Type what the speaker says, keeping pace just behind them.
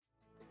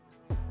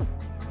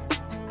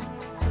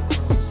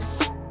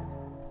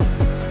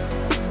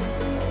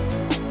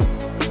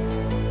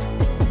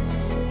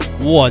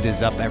What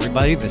is up,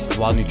 everybody? This is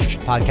the Wild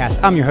Nutrition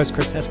Podcast. I'm your host,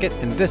 Chris Heskett,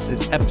 and this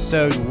is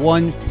episode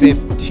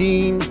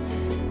 115.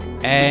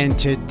 And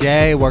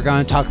today we're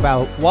going to talk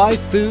about why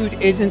food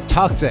isn't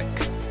toxic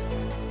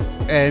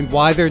and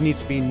why there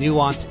needs to be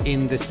nuance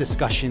in this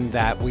discussion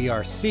that we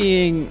are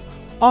seeing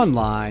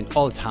online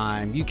all the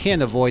time. You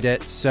can't avoid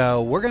it.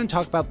 So we're going to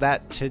talk about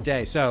that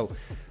today. So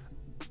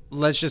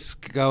let's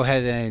just go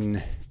ahead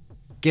and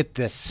get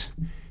this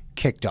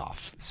kicked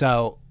off.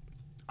 So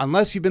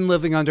unless you've been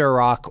living under a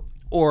rock,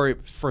 or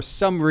for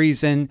some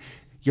reason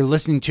you're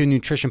listening to a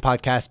nutrition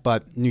podcast,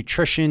 but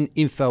nutrition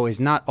info is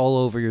not all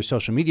over your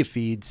social media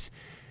feeds,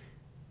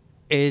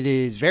 it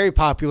is very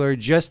popular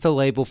just to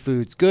label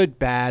foods good,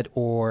 bad,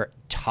 or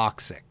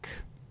toxic.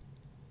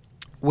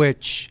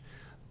 Which,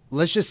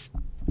 let's just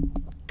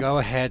go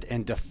ahead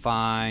and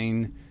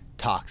define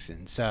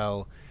toxin.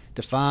 So,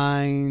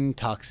 define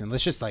toxin.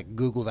 Let's just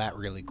Google that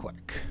really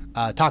quick.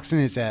 Toxin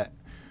is a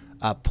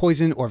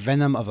poison or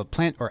venom of a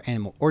plant or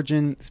animal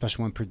origin,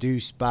 especially when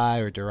produced by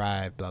or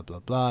derived, blah, blah,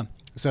 blah.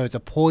 So it's a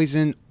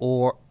poison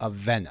or a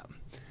venom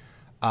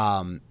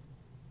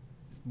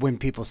when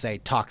people say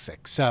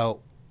toxic.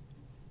 So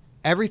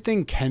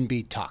everything can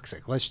be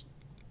toxic. Let's,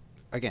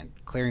 again,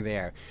 clearing the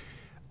air.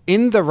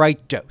 In the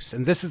right dose,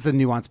 and this is the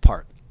nuance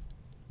part,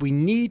 we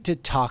need to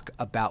talk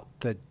about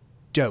the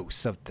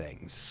dose of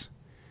things,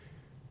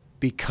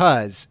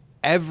 because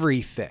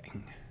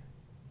everything,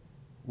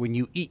 when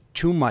you eat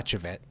too much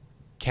of it,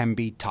 can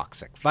be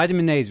toxic.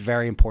 Vitamin A is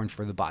very important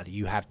for the body.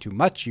 You have too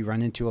much, you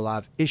run into a lot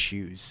of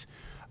issues.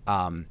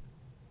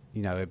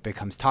 It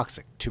becomes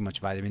toxic. Too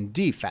much vitamin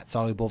D,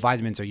 fat-soluble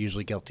vitamins are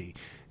usually guilty.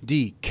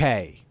 D,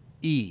 K,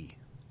 E,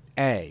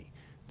 A,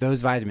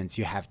 those vitamins,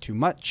 you have too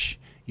much,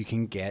 you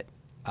can get,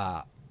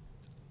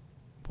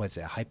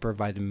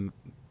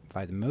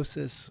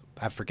 hypervitaminosis?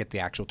 I forget the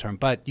actual term,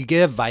 but you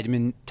get a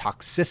vitamin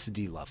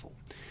toxicity level.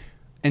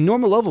 In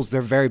normal levels,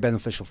 they're very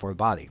beneficial for the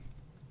body.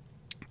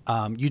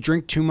 You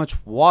drink too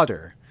much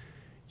water,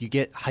 you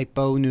get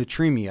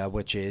hyponatremia,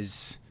 which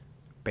is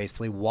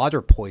basically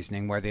water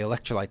poisoning, where the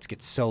electrolytes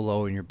get so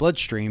low in your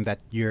bloodstream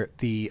that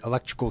the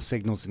electrical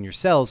signals in your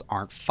cells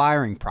aren't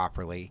firing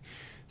properly.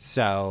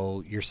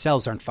 So your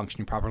cells aren't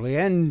functioning properly.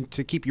 And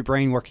to keep your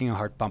brain working and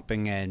heart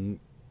pumping and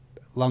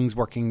lungs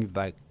working,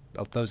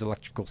 those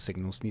electrical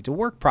signals need to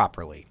work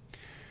properly.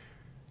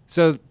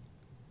 So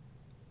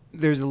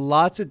there's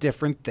lots of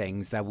different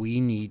things that we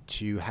need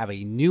to have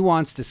a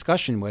nuanced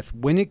discussion with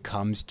when it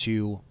comes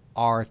to,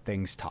 are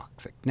things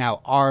toxic?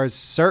 Now, are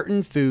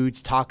certain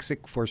foods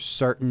toxic for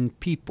certain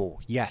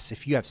people? Yes,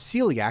 if you have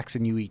celiacs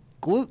and you eat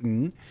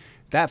gluten,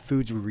 that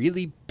food's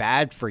really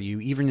bad for you,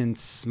 even in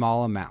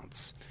small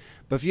amounts.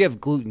 But if you have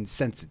gluten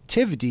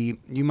sensitivity,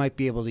 you might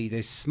be able to eat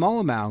a small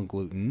amount of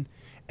gluten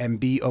and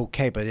be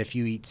okay. But if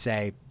you eat,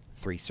 say,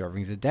 3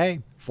 servings a day,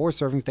 4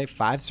 servings a day,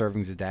 5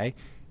 servings a day,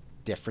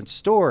 different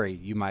story.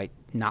 You might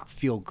not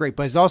feel great,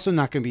 but it's also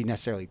not going to be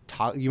necessarily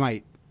you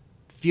might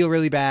feel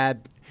really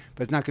bad,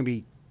 but it's not going to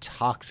be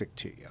toxic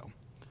to you.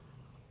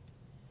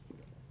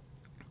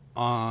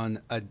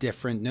 On a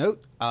different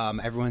note,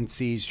 everyone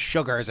sees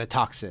sugar as a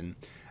toxin,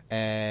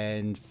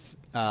 and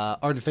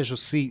artificial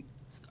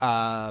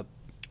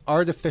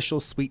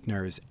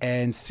sweeteners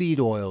and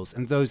seed oils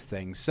and those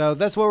things. So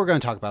that's what we're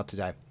going to talk about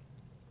today,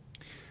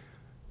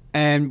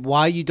 and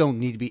why you don't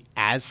need to be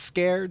as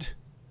scared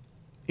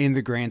in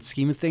the grand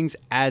scheme of things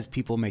as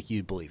people make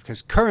you believe.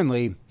 Because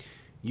currently,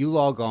 you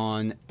log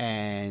on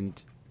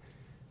and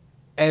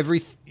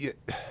if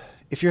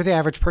you're the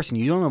average person,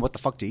 you don't know what the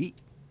fuck to eat.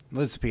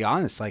 Let's be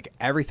honest,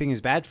 everything is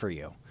bad for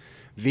you.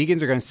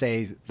 Vegans are going to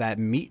say that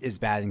meat is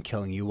bad and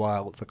killing you,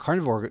 while the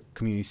carnivore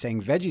community is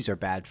saying veggies are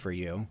bad for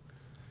you.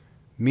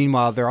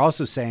 Meanwhile, they're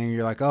also saying,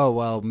 you're like, oh,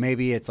 well,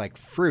 maybe it's like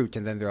fruit.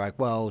 And then they're like,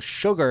 well,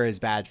 sugar is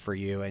bad for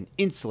you and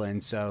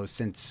insulin. So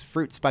since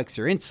fruit spikes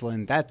your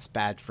insulin, that's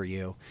bad for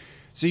you.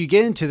 So you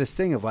get into this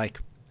thing of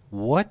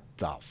what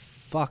the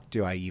fuck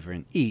do I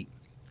even eat?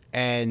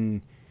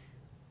 And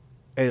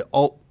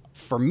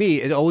for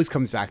me, it always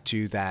comes back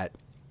to that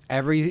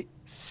every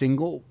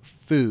single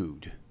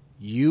food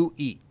you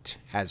eat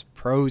has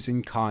pros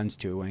and cons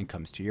to it when it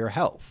comes to your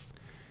health.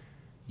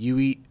 You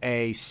eat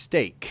a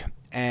steak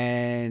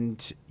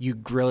and you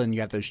grill it and you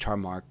have those char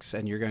marks,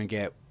 and you're going to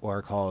get what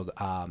are called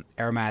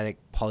aromatic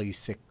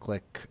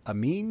polycyclic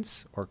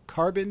amines or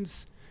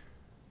carbons.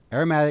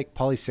 Aromatic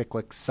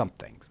polycyclic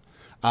somethings.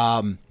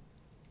 And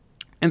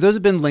those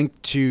have been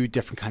linked to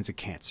different kinds of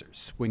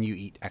cancers when you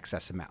eat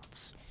excess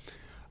amounts.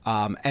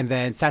 And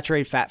then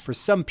saturated fat for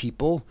some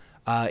people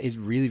is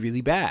really, really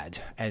bad,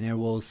 and it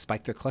will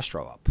spike their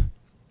cholesterol up.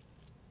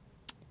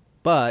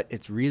 But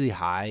it's really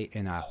high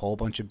in a whole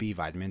bunch of B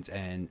vitamins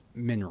and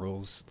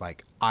minerals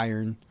like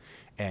iron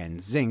and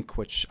zinc,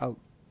 which a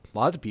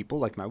lot of people,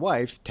 like my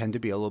wife, tend to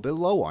be a little bit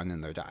low on in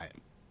their diet.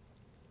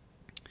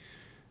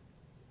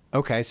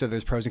 Okay, so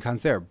there's pros and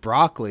cons there.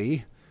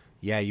 Broccoli,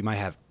 yeah, you might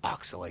have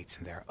oxalates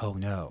in there. Oh,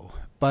 no.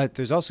 But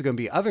there's also going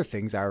to be other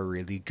things that are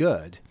really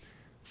good.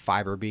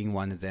 Fiber being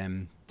one of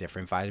them,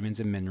 different vitamins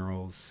and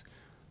minerals,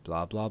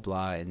 blah, blah,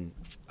 blah, and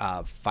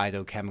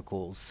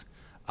phytochemicals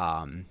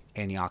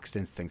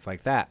antioxidants, things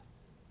like that.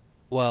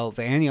 Well,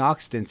 the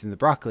antioxidants in the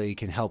broccoli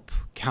can help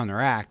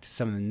counteract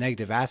some of the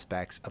negative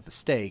aspects of the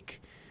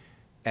steak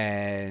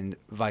and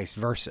vice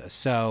versa.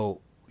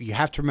 So you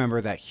have to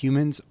remember that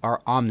humans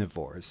are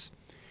omnivores.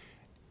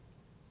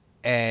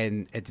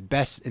 And it's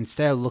best,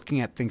 instead of looking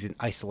at things in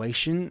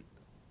isolation,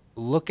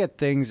 look at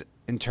things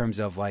in terms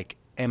of like,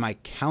 am I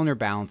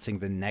counterbalancing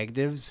the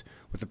negatives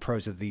with the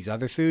pros of these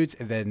other foods?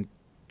 And then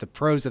the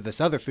pros of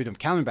this other food I'm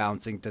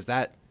counterbalancing, does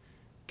that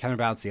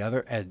counterbalance the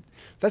other? And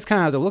that's kind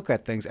of how to look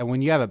at things. And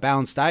when you have a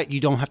balanced diet, you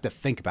don't have to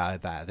think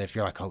about that. If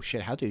you're like, oh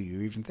shit, how do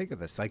you even think of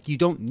this? Like, you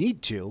don't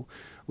need to.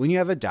 When you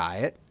have a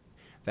diet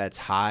that's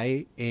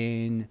high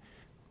in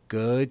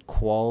good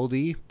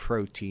quality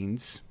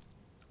proteins,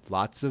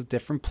 lots of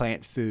different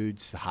plant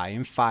foods, high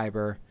in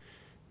fiber,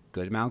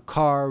 good amount of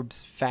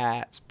carbs,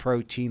 fats,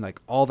 protein, like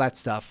all that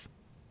stuff,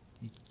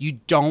 you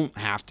don't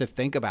have to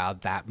think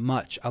about that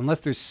much unless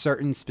there's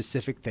certain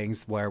specific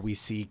things where we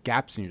see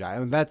gaps in your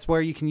diet. And that's where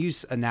you can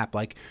use an app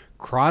like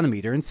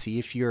Chronometer and see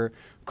if you're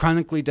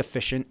chronically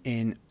deficient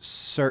in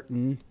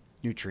certain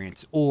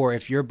nutrients, or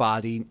if your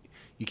body,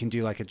 you can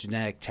do like a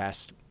genetic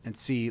test and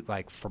see,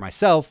 like for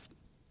myself,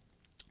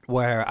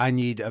 where I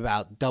need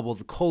about double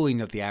the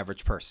choline of the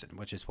average person,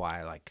 which is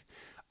why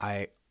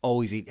I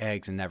always eat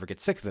eggs and never get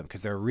sick of them,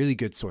 because they're a really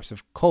good source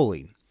of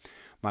choline.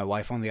 My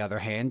wife, on the other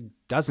hand,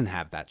 doesn't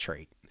have that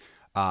trait.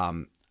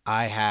 I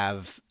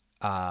have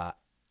it's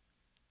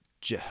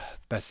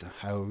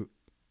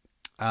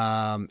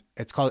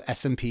called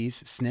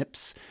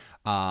SNPs,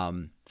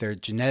 SNPs. They're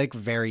genetic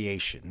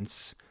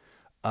variations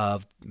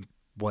of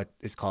what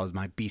is called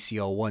my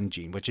BCL1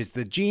 gene, which is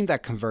the gene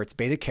that converts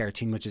beta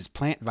carotene, which is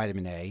plant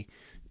vitamin A,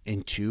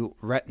 into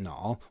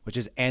retinol, which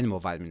is animal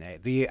vitamin A,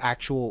 the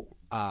actual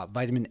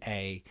vitamin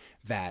A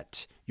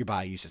that your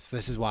body uses.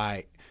 This is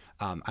why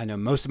I know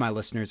most of my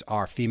listeners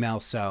are female,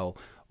 so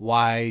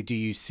why do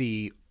you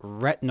see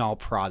retinol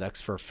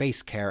products for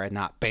face care and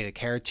not beta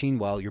carotene?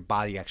 Well, your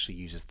body actually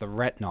uses the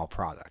retinol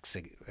products.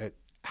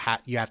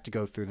 You have to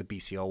go through the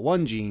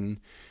BCL1 gene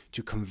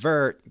to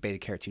convert beta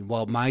carotene.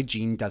 Well, my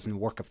gene doesn't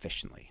work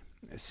efficiently.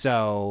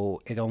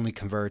 So it only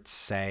converts,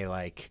 say,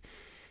 like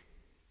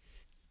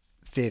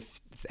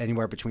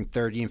anywhere between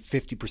 30 and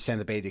 50% of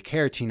the beta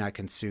carotene I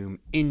consume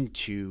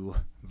into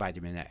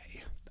vitamin A.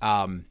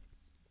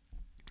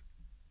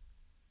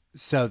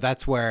 So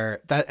that's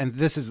where and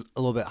this is a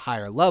little bit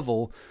higher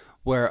level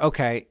where,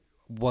 okay,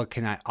 what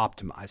can I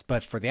optimize?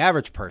 But for the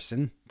average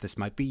person, this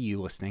might be you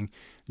listening,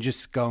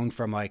 just going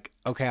from like,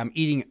 okay, I'm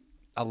eating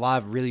a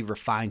lot of really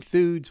refined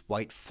foods,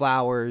 white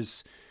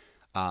flours,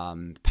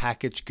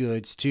 packaged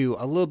goods, to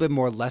a little bit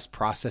more less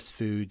processed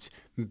foods,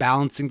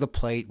 balancing the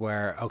plate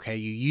where, okay,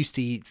 you used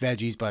to eat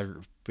veggies, but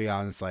to be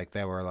honest, like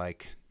there were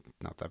like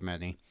not that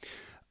many.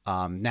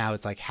 Now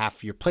it's like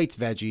half your plate's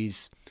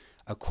veggies,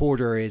 a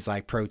quarter is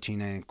like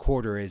protein, and a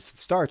quarter is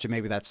starch. And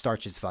maybe that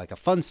starch is like a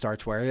fun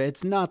starch where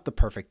it's not the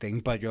perfect thing,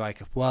 but you're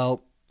like,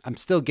 well, I'm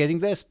still getting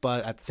this,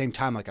 but at the same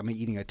time, like I'm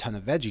eating a ton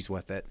of veggies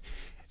with it.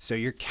 So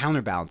you're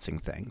counterbalancing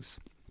things.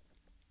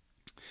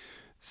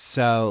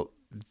 So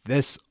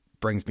this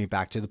brings me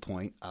back to the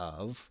point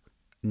of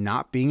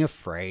not being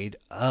afraid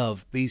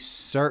of these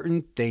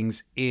certain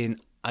things in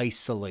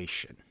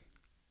isolation.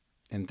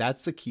 And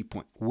that's the key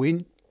point.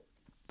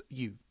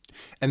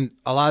 And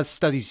a lot of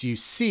studies you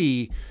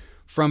see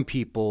from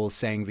people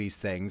saying these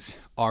things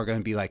are going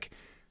to be like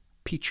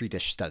petri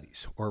dish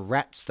studies or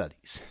rat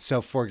studies.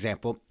 So for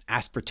example,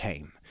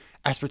 aspartame.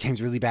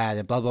 Aspartame's really bad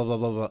and blah, blah, blah,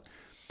 blah, blah.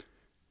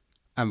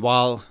 And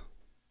while,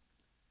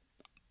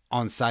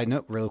 on side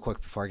note, real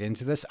quick before I get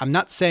into this, I'm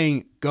not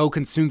saying go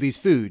consume these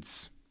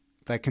foods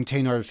that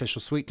contain artificial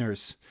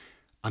sweeteners.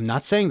 I'm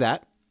not saying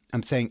that.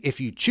 I'm saying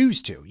if you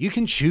choose to, you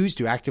can choose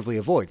to actively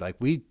avoid. Like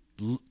we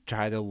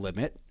try to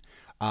limit.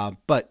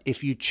 But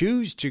if you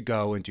choose to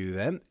go and do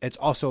them, it's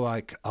also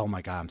like, oh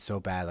my God, I'm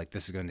so bad. Like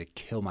this is going to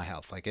kill my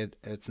health. Like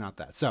it's not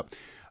that. So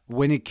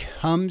when it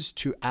comes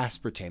to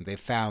aspartame, they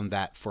found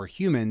that for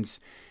humans,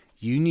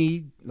 you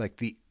need like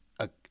the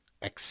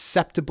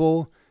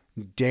acceptable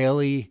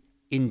daily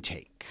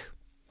intake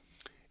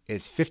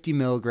is 50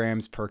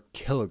 milligrams per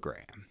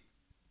kilogram,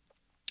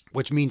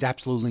 which means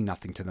absolutely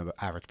nothing to the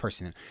average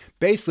person.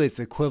 Basically, it's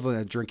the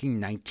equivalent of drinking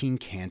 19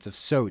 cans of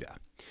soda.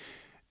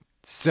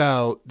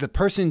 So the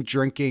person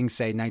drinking,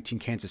 say, 19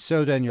 cans of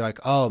soda, and you're like,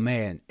 oh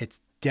man,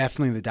 it's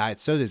definitely the diet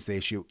soda is the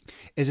issue.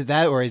 Is it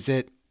that, or is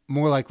it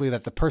more likely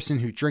that the person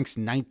who drinks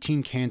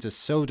 19 cans of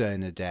soda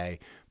in a day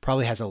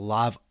probably has a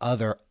lot of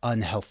other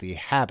unhealthy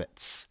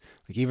habits?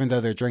 Like even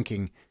though they're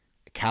drinking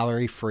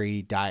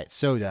calorie-free diet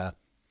soda,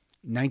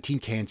 19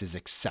 cans is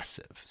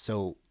excessive.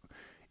 So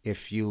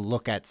if you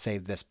look at, say,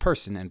 this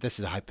person, and this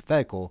is a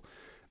hypothetical,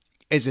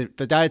 is it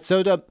the diet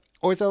soda?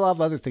 Or is there a lot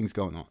of other things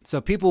going on?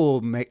 So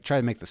people will try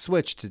to make the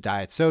switch to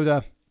diet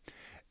soda,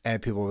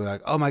 and people will be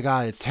like, oh my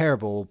God, it's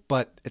terrible,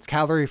 but it's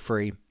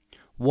calorie-free.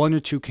 1 or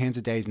 2 cans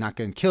a day is not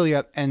going to kill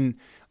you. And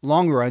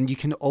long run, you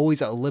can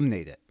always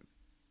eliminate it.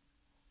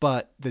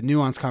 But the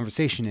nuanced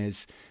conversation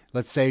is,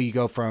 let's say you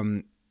go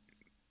from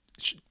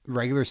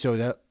regular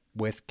soda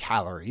with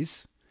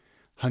calories,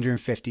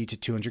 150 to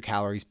 200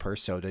 calories per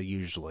soda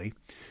usually.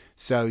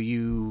 So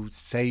you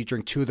say you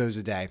drink 2 of those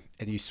a day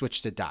and you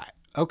switch to diet.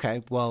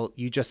 Okay, well,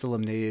 you just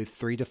eliminated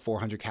 300 to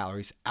 400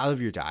 calories out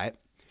of your diet.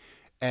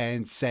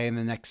 And say in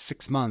the next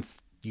 6 months,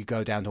 you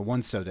go down to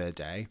 1 soda a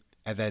day.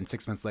 And then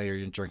 6 months later,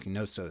 you're drinking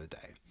no soda a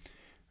day.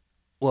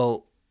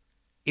 Well,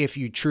 if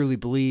you truly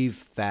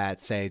believe that,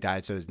 say,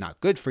 diet soda is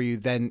not good for you,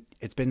 then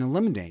it's been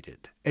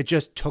eliminated. It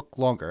just took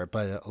longer.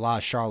 But a lot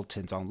of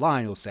charlatans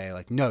online will say,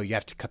 like, no, you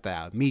have to cut that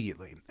out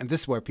immediately. And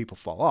this is where people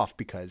fall off,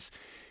 because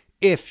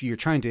if you're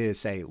trying to,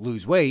 say,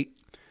 lose weight,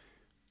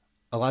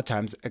 a lot of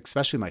times,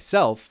 especially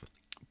myself,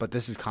 but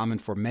this is common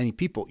for many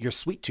people, your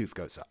sweet tooth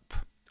goes up.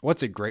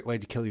 What's a great way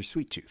to kill your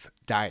sweet tooth?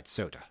 Diet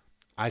soda.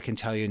 I can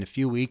tell you in a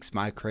few weeks,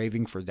 my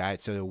craving for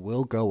diet soda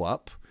will go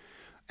up.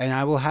 And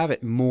I will have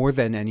it more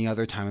than any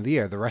other time of the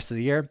year. The rest of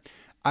the year,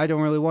 I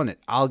don't really want it.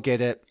 I'll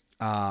get it.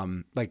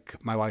 Like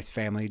my wife's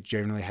family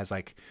generally has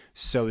like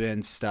soda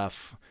and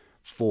stuff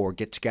for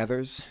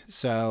get-togethers.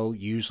 So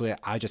usually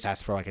I just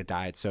ask for like a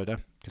diet soda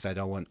because I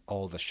don't want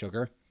all the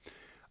sugar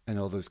and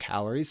all those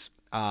calories.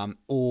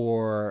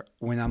 Or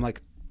when I'm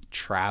like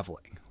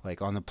traveling,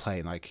 like on the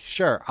plane, like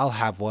sure, I'll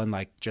have one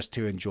like just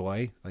to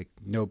enjoy, like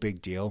no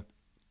big deal.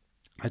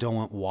 I don't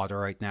want water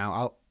right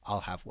now.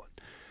 I'll have one.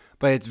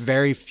 But it's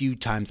very few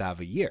times out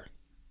of a year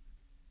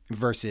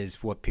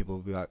versus what people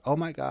will be like, oh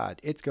my God,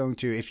 it's going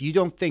to. If you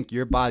don't think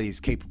your body is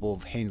capable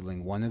of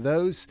handling one of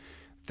those,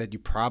 then you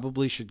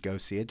probably should go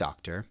see a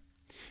doctor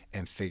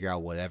and figure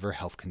out whatever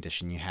health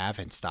condition you have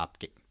and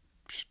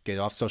get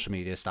off social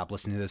media, stop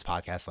listening to this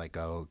podcast, like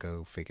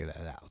go figure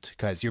that out.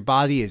 Because your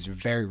body is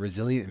very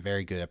resilient and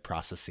very good at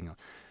processing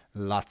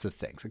lots of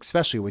things,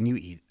 especially when you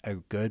eat a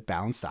good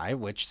balanced diet,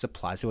 which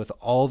supplies it with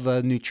all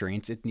the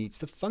nutrients it needs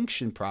to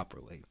function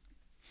properly.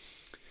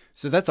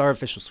 So that's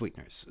artificial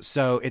sweeteners.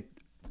 So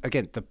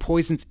again, the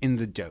poison's in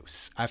the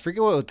dose. I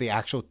forget what the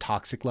actual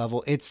toxic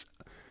level. It's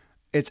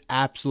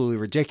absolutely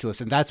ridiculous.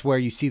 And that's where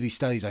you see these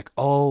studies like,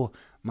 oh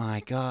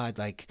my God,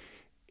 like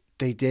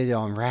they did it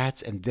on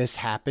rats and this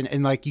happened.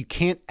 And like you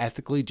can't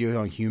ethically do it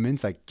on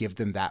humans, like give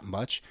them that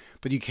much,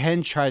 but you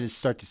can try to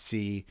start to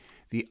see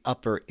the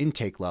upper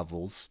intake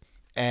levels.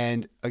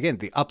 And again,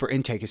 the upper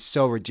intake is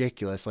so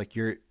ridiculous. Like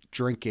you're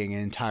drinking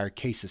an entire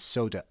case of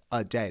soda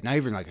a day, not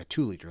even like a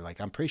 2 liter.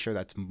 Like I'm pretty sure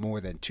that's more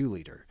than 2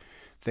 liter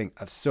thing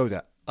of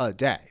soda a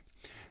day.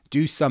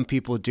 Do some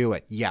people do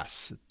it?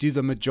 Yes. Do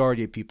the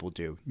majority of people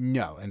do?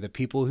 No. And the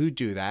people who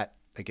do that,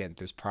 again,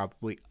 there's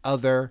probably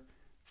other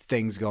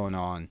things going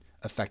on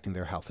affecting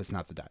their health. It's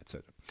not the diet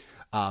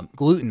soda.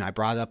 Gluten, I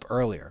brought up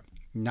earlier.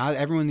 Not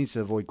everyone needs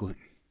to avoid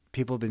gluten.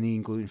 People have been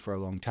eating gluten for a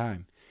long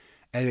time.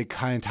 And it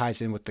kind of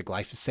ties in with the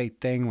glyphosate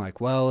thing.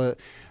 Like, well,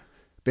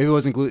 maybe it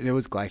wasn't gluten, it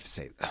was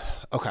glyphosate.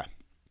 Okay.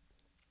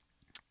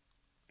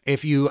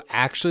 If you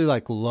actually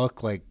like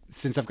look, like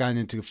since I've gotten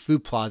into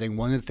food plotting,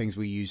 one of the things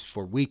we use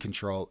for weed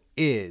control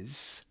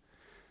is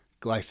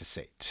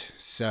glyphosate.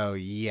 So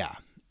yeah,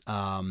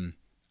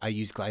 I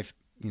use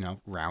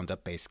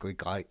Roundup, basically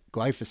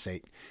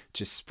glyphosate,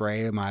 to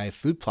spray my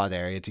food plot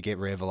area to get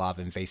rid of a lot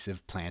of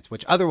invasive plants,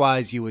 which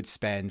otherwise you would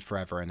spend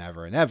forever and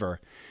ever and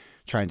ever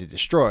trying to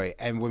destroy.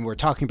 And when we're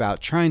talking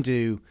about trying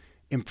to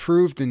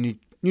improve the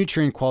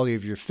nutrient quality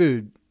of your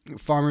food,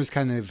 farmers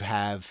kind of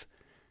have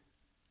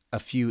a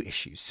few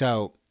issues.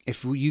 So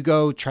if you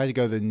try to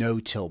go the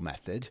no-till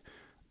method,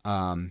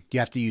 you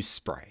have to use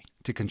spray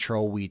to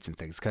control weeds and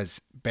things,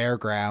 because bare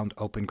ground,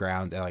 open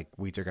ground, like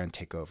weeds are going to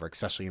take over,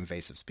 especially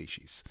invasive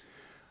species.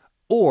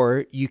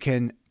 Or you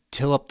can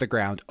till up the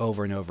ground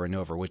over and over and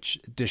over, which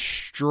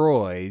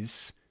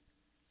destroys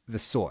the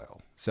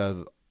soil.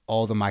 So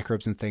all the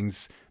microbes and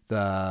things,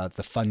 the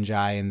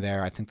fungi in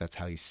there, I think that's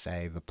how you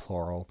say the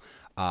plural.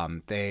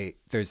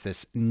 There's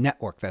this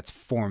network that's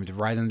formed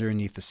right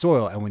underneath the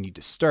soil, and when you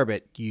disturb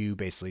it, you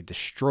basically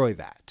destroy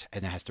that,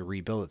 and it has to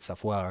rebuild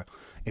itself. Well,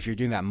 if you're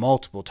doing that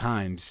multiple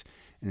times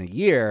in a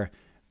year,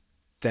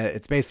 that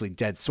it's basically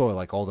dead soil,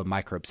 like all the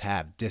microbes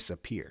have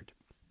disappeared.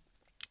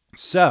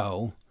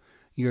 So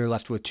you're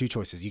left with two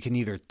choices. You can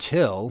either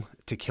till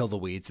to kill the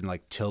weeds and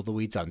like till the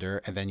weeds under,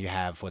 and then you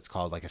have what's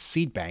called like a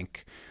seed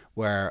bank,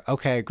 where,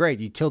 okay, great,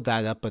 you tilled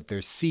that up, but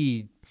there's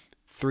seed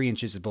 3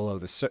 inches below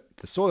the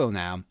soil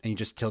now, and you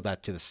just tilt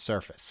that to the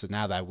surface. So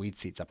now that weed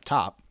seed's up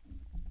top,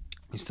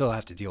 you still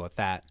have to deal with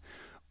that.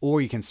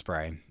 Or you can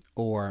spray,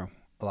 or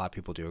a lot of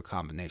people do a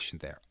combination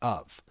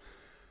thereof.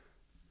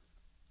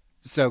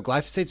 So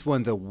glyphosate's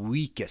one of the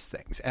weakest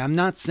things. And I'm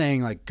not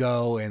saying like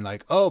go and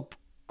like, oh,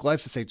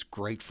 glyphosate's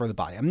great for the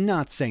body. I'm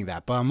not saying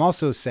that, but I'm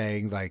also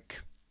saying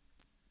like,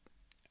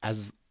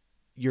 as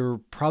you're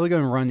probably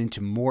going to run into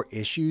more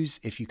issues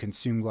if you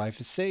consume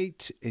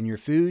glyphosate in your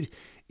food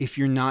if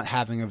you're not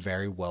having a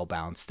very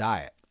well-balanced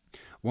diet.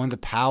 One of the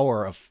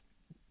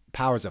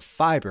powers of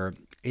fiber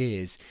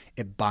is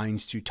it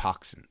binds to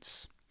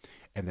toxins,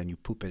 and then you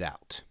poop it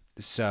out.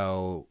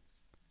 So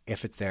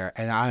if it's there,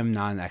 and I'm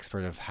not an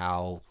expert of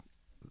how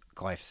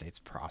glyphosate's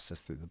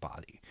processed through the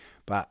body,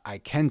 but I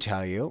can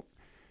tell you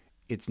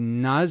it's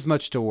not as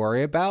much to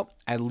worry about,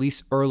 at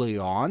least early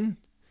on,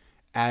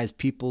 as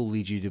people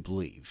lead you to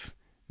believe.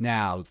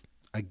 Now,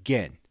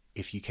 again,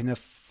 if you can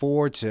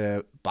afford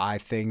to buy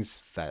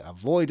things that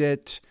avoid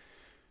it,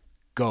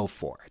 go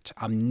for it.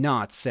 I'm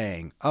not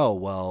saying, oh,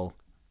 well,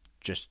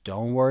 just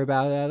don't worry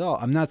about it at all.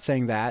 I'm not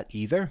saying that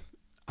either.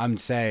 I'm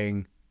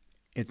saying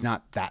it's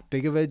not that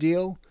big of a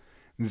deal,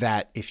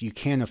 that if you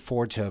can't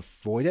afford to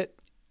avoid it,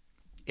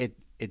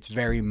 it's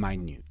very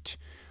minute.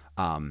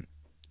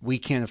 We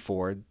can't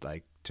afford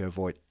to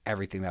avoid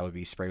everything that would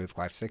be sprayed with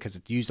glyphosate because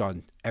it's used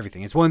on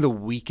everything. It's one of the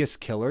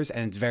weakest killers,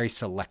 and it's very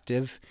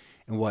selective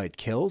in what it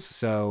kills.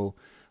 So,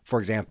 for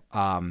example,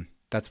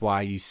 that's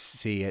why you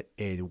see it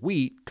in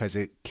wheat, because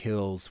it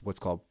kills what's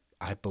called,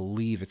 I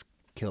believe it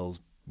kills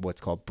what's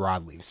called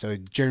broadleaves. So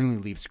it generally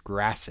leaves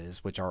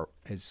grasses, which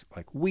is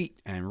like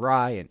wheat and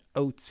rye and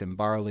oats and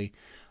barley,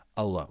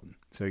 alone.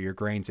 So your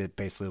grains, it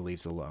basically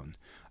leaves alone.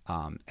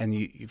 And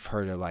you've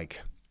heard of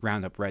like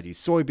Roundup Ready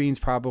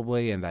soybeans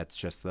probably, and that's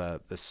just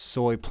the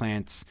soy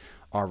plants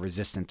are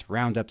resistant to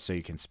Roundup, so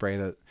you can spray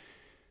the,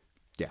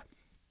 yeah.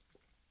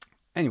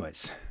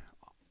 Anyways,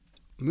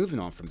 moving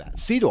on from that.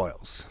 Seed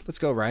oils. Let's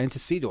go right into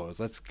seed oils.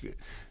 Let's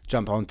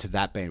jump onto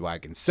that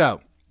bandwagon.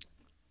 So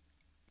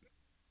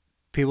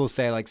people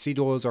say like seed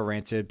oils are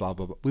rancid, blah,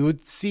 blah, blah. We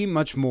would see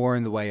much more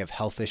in the way of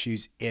health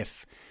issues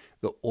if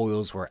the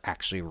oils were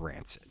actually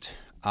rancid.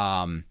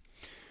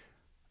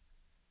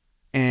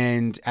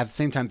 And at the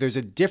same time, there's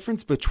a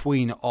difference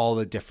between all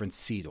the different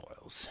seed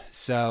oils.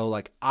 So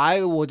like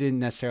I wouldn't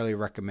necessarily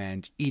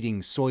recommend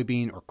eating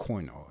soybean or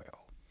corn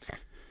oil.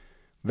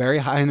 Very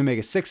high in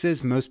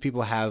omega-6s. Most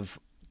people have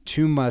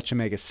too much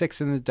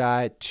omega-6 in the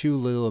diet, too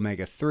little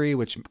omega-3,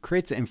 which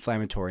creates an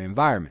inflammatory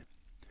environment.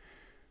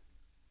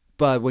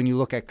 But when you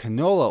look at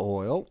canola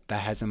oil,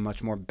 that has a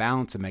much more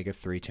balanced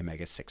omega-3 to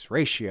omega-6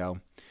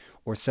 ratio,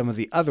 or some of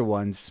the other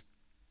ones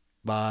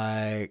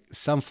like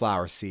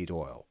sunflower seed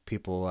oil.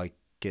 People like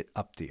get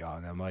uppity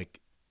on them. Like,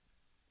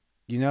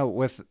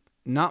 with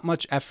not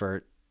much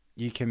effort,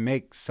 you can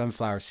make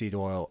sunflower seed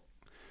oil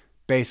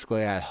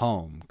basically at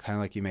home, kind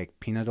of like you make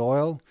peanut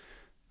oil.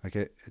 Like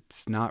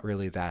it's not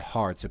really that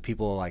hard. So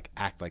people like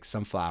act like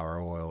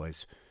sunflower oil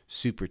is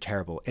super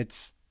terrible.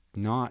 It's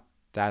not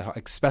that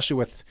hard, especially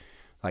with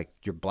like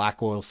your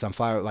black oil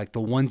sunflower, like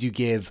the ones you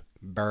give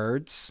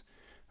birds.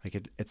 Like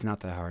it's not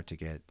that hard to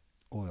get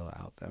oil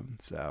out them.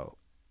 So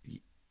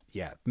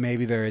yeah,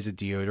 maybe there is a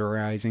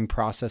deodorizing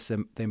process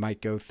that they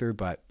might go through,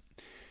 but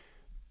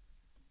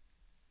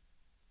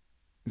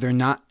they're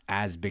not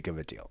as big of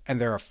a deal. And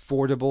they're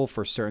affordable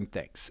for certain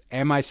things.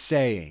 Am I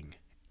saying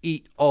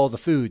eat all the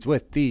foods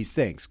with these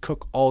things?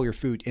 Cook all your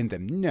food in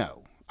them?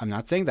 No, I'm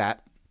not saying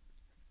that.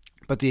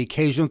 But the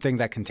occasional thing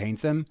that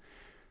contains them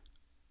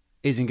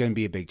isn't going to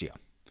be a big deal.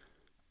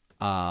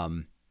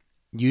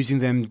 Using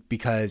them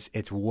because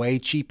it's way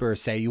cheaper.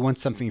 Say you want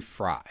something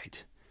fried.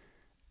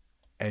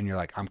 And you're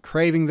like, I'm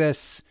craving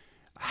this.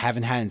 I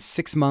haven't had it in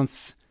 6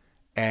 months.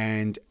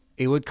 And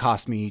it would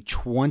cost me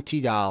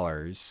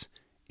 $20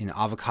 in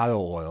avocado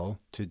oil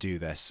to do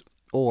this.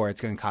 Or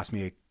it's going to cost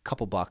me a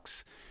couple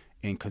bucks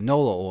in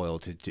canola oil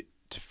to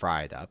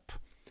fry it up.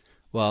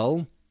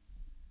 Well,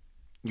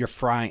 you're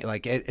frying,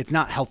 like, it's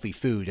not healthy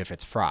food if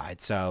it's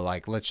fried. So,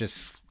 like, let's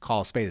just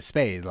call a spade a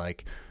spade.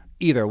 Like,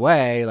 either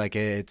way, like,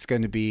 it's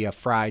going to be a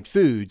fried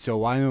food. So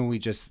why don't we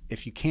just,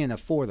 if you can't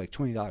afford like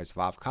 $20 of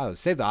avocados,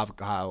 save the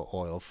avocado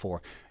oil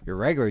for your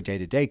regular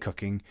day-to-day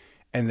cooking,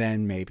 and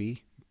then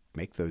maybe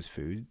make those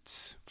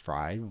foods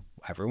fried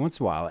every once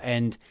in a while.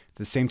 And at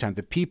the same time,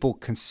 the people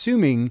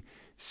consuming,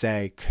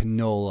 say,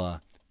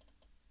 canola,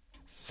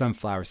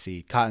 sunflower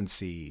seed,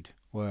 cottonseed,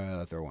 what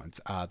other ones,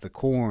 the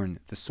corn,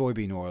 the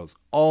soybean oils,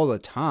 all the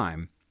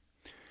time,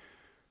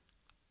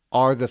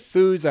 are the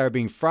foods that are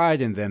being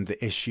fried in them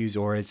the issues,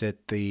 or is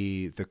it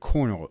the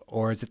corn oil,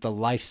 or is it the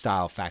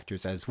lifestyle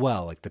factors as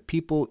well? Like the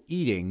people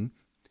eating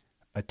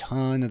a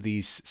ton of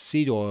these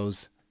seed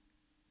oils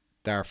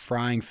that are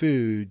frying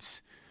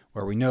foods,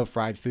 where we know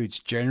fried foods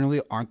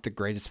generally aren't the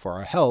greatest for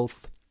our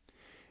health.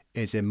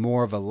 Is it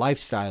more of a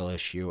lifestyle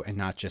issue and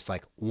not just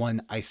like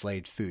one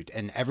isolated food?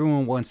 And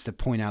everyone wants to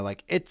point out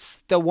like it's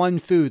the one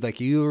food,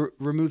 like you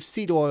remove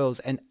seed oils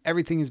and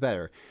everything is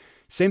better.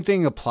 Same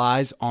thing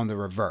applies on the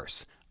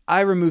reverse.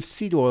 I removed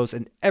seed oils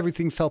and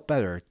everything felt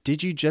better.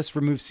 Did you just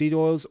remove seed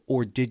oils,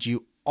 or did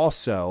you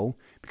also,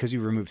 because you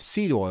removed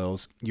seed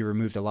oils, you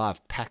removed a lot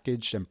of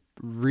packaged and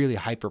really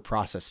hyper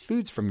processed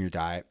foods from your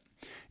diet?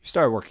 You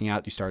started working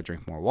out, you started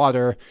drinking more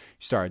water,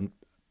 you started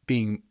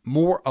being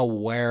more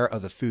aware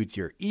of the foods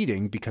you're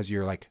eating because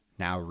you're like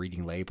now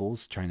reading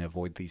labels, trying to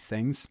avoid these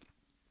things.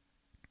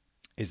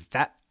 Is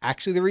that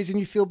actually the reason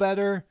you feel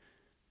better?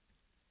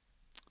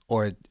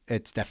 Or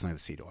it's definitely the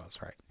seed oils,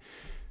 right?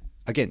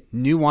 Again,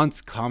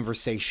 nuanced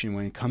conversation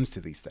when it comes to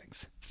these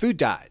things. Food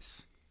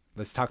dyes.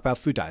 Let's talk about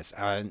food dyes.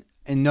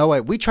 In no way,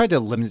 we tried to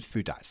limit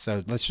food dyes.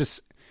 So let's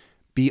just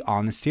be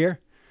honest here.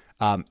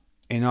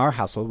 In our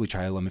household, we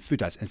try to limit food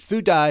dyes. And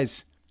food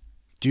dyes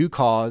do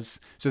cause,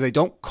 so they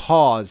don't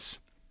cause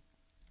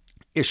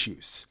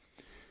issues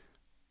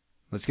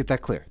Let's get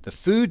that clear. The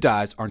food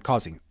dyes aren't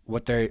causing it.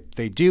 What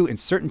they do in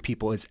certain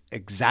people is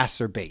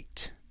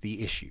exacerbate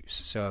the issues.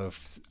 So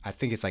I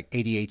think it's like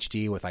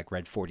ADHD with like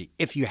red 40.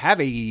 If you have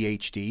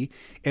ADHD,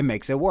 it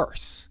makes it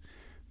worse.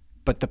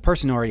 But the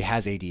person already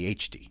has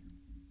ADHD.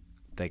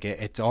 Like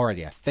it's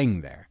already a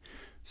thing there.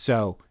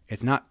 So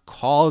it's not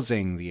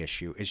causing the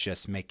issue. It's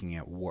just making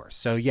it worse.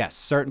 So yes,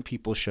 certain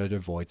people should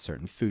avoid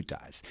certain food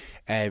dyes.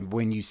 And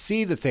when you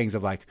see the things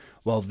of like,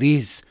 well,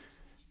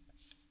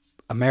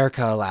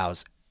 America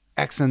allows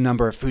X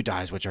number of food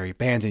dyes, which are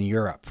banned in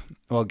Europe.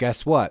 Well,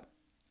 guess what?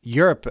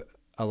 Europe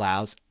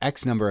allows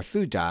X number of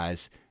food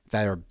dyes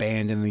that are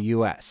banned in the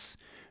US.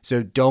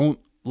 So don't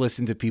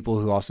listen to people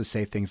who also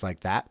say things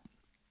like that,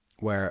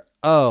 where,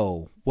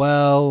 oh,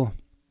 well,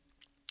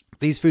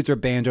 these foods are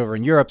banned over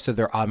in Europe, so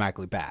they're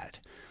automatically bad.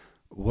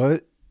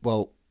 What?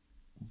 Well,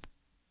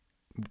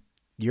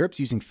 Europe's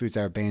using foods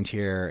that are banned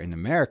here in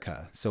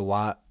America. So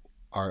why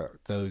are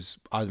those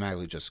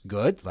automatically just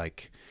good?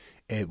 Like,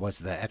 it was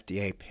the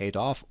FDA paid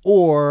off,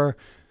 or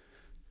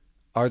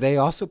are they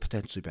also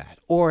potentially bad?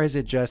 Or is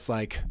it just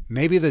like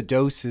maybe the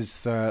dose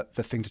is the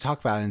thing to talk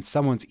about and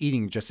someone's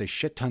eating just a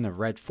shit ton of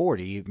red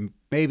 40?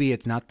 Maybe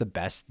it's not the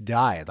best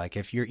diet. Like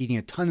if you're eating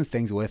a ton of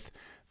things with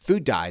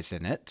food dyes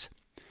in it,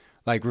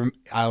 like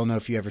I don't know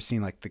if you ever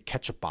seen like the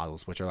ketchup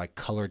bottles, which are like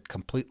colored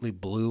completely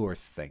blue or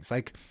things.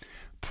 Like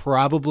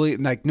probably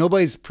like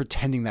nobody's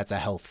pretending that's a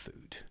health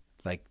food.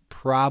 Like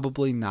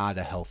probably not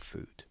a health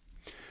food.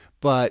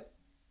 But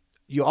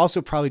you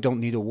also probably don't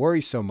need to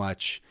worry so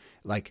much.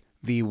 Like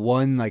the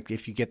one, like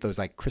if you get those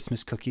like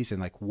Christmas cookies and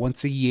like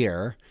once a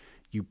year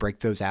you break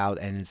those out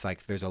and it's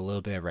like there's a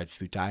little bit of red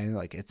food dye,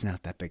 like it's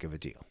not that big of a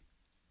deal.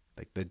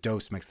 Like the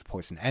dose makes the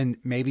poison. And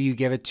maybe you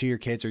give it to your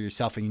kids or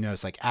yourself and you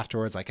notice like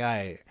afterwards, like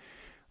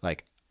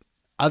like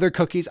other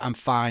cookies, I'm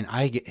fine.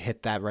 I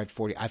hit that red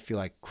 40. I feel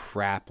like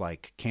crap,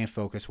 like can't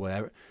focus,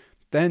 whatever.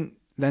 Then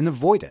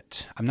avoid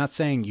it. I'm not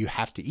saying you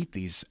have to eat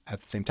these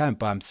at the same time,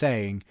 but I'm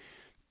saying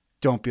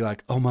don't be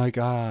like, oh my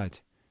God,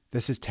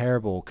 this is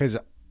terrible. Because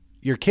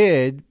your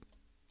kid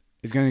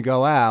is going to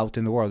go out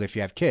in the world if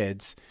you have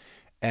kids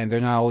and they're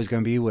not always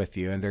going to be with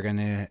you and they're going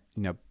to,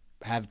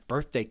 have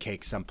birthday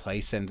cake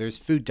someplace and there's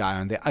food dye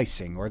on the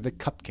icing or the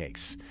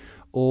cupcakes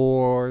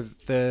or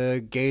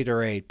the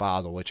Gatorade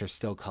bottle, which are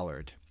still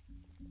colored.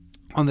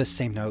 On the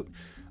same note,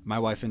 my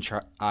wife and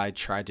I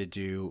tried to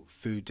do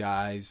food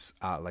dyes,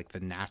 like the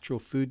natural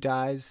food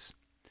dyes,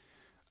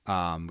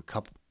 2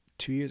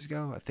 years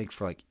ago, I think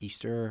for like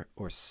Easter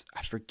or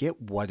I forget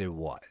what it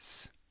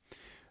was.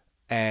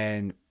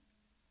 And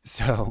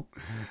so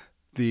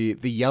the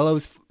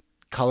yellow's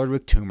colored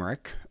with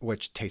turmeric,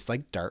 which tastes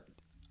like dirt.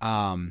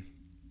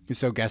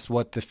 So guess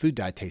what the food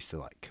dye tasted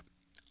like?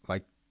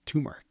 Like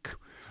turmeric.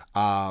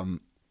 The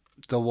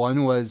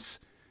one was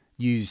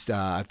used,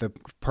 the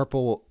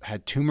purple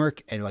had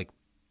turmeric and like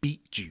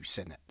beet juice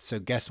in it. So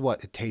guess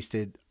what? It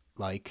tasted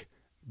like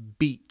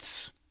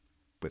beets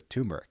with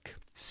turmeric.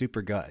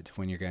 Super good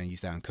when you're going to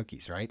use that on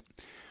cookies, right?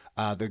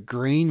 The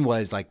green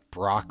was like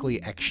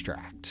broccoli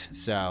extract.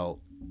 So,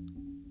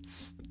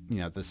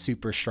 the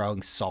super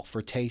strong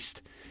sulfur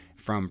taste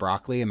from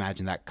broccoli.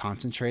 Imagine that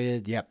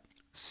concentrated. Yep.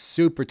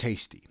 Super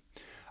tasty.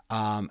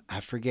 I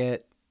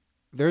forget.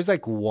 There's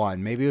like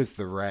one, maybe it was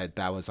the red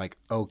that was like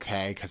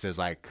okay because it was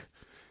like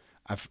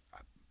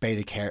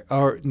beta carotene,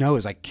 or no, it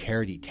was like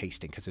carroty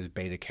tasting because it was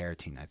beta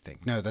carotene. I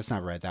think no, that's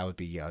not red. That would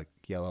be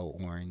yellow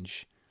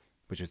orange,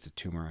 which is the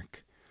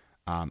turmeric.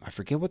 I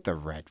forget what the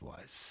red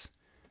was.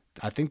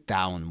 I think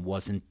that one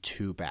wasn't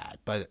too bad,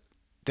 but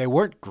they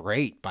weren't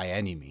great by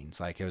any means.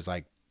 Like it was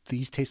like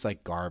these taste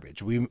like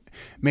garbage. We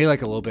made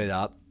like a little bit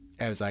up.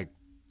 It was like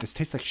this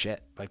tastes like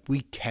shit. Like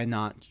we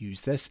cannot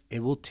use this.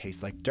 It will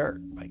taste like dirt.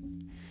 Like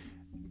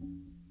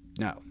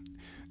no.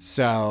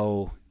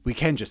 So we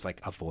can just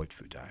like avoid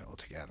food dye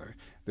altogether.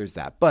 There's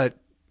that. But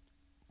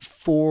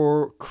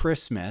for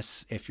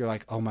Christmas, if you're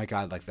like, oh my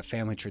God, like the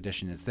family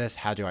tradition is this,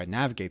 how do I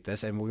navigate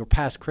this? And we're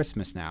past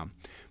Christmas now,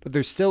 but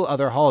there's still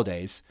other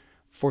holidays.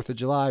 4th of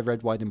July,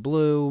 red, white, and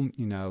blue,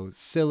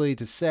 silly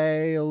to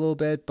say a little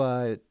bit,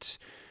 but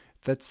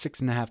that's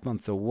 6.5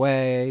 months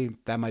away.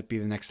 That might be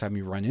the next time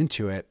you run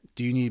into it.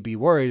 Do you need to be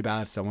worried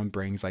about if someone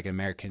brings like an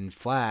American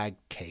flag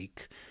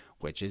cake,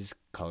 which is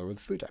colored with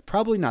food dye?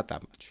 Probably not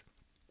that much.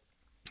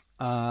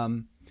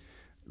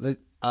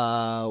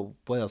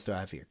 What else do I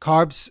have here?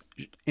 Carbs,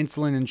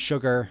 insulin, and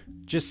sugar.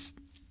 Just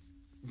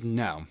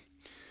no.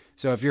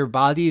 So if your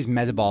body is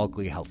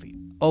metabolically healthy,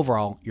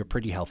 overall, you're a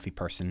pretty healthy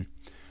person.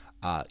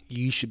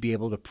 You should be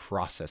able to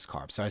process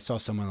carbs. So I saw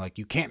someone like,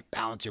 you can't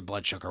balance your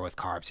blood sugar with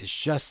carbs. It's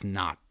just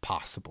not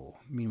possible.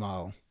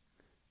 Meanwhile,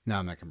 no,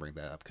 I'm not going to bring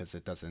that up because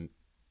it doesn't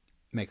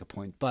make a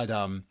point. But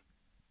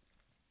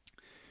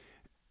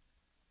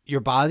your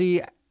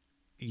body,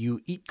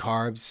 you eat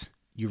carbs,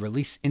 you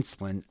release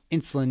insulin.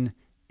 Insulin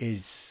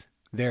is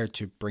there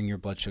to bring your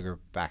blood sugar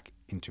back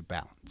into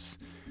balance.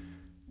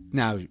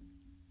 Now,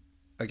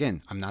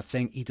 again, I'm not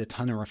saying eat a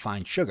ton of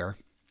refined sugar.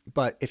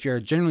 But if you're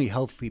a generally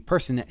healthy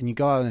person and you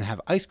go out and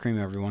have ice cream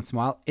every once in a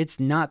while, it's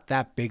not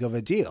that big of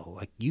a deal.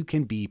 Like, you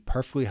can be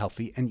perfectly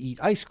healthy and eat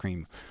ice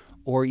cream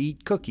or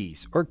eat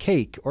cookies or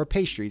cake or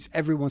pastries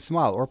every once in a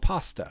while, or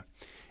pasta.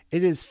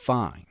 It is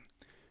fine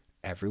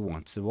every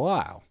once in a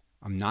while.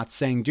 I'm not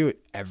saying do it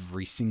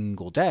every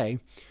single day.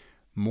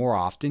 More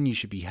often, you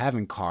should be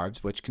having carbs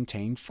which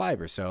contain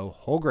fiber. So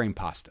whole grain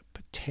pasta,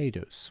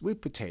 potatoes,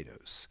 sweet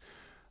potatoes,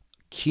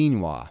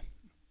 quinoa,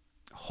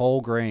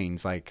 whole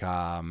grains like,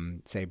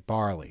 say,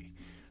 barley,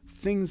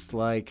 things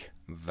like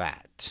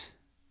that.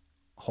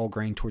 Whole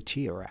grain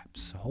tortilla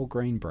wraps, whole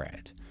grain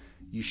bread.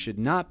 You should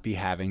not be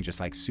having just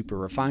like super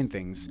refined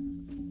things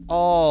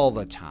all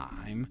the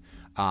time,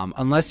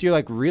 unless you're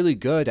like really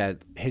good at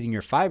hitting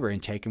your fiber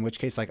intake, in which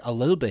case like a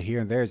little bit here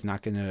and there is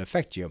not going to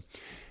affect you.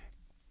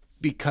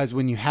 Because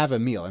when you have a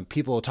meal, and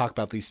people will talk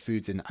about these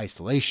foods in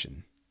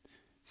isolation.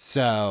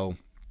 So,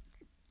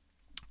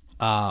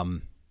 I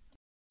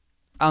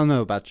don't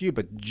know about you,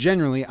 but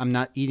generally I'm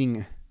not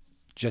eating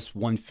just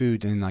one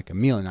food in like a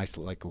meal in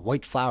isolation, like a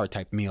white flour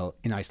type meal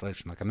in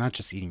isolation. Like, I'm not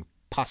just eating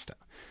pasta.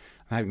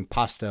 I'm having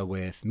pasta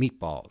with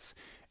meatballs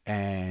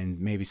and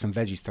maybe some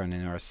veggies thrown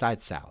in, or a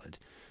side salad.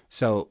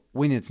 So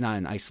when it's not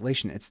in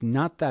isolation, it's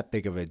not that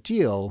big of a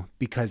deal,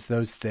 because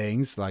those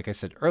things, like I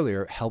said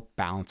earlier, help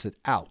balance it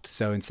out.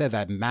 So instead of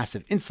that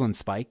massive insulin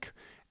spike,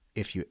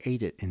 if you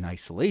ate it in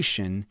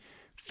isolation,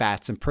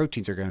 fats and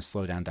proteins are going to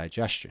slow down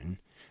digestion.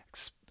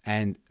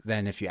 And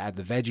then if you add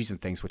the veggies and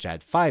things which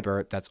add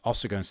fiber, that's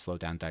also going to slow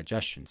down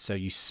digestion. So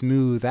you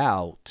smooth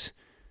out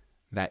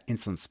that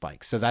insulin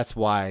spike. So that's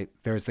why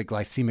there's the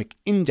glycemic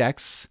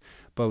index,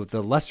 but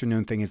the lesser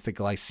known thing is the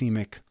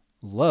glycemic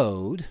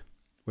load,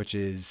 which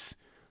is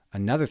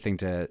another thing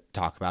to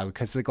talk about,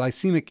 because the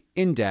glycemic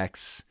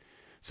index,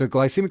 so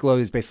glycemic load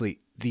is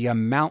basically the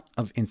amount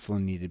of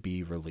insulin needed to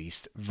be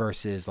released,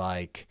 versus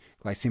like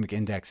glycemic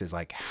index is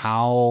like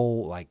how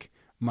like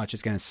much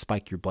it's going to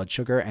spike your blood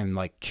sugar. And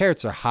like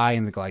carrots are high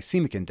in the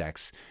glycemic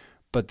index,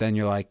 but then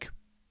you're like,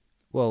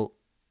 well,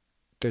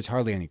 there's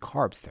hardly any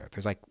carbs there.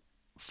 There's like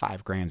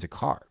 5 grams of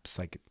carbs,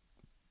 like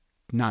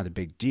not a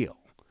big deal.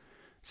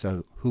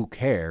 So who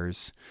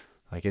cares?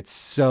 Like, it's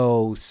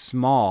so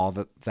small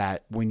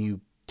that when you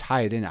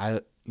tie it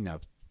in,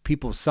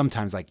 people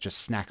sometimes like just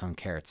snack on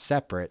carrots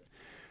separate,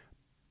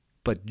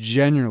 but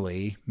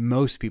generally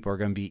most people are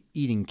going to be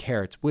eating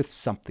carrots with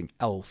something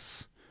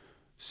else.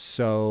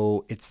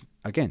 So it's,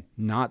 again,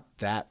 not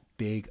that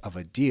big of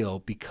a deal,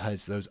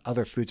 because those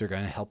other foods are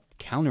going to help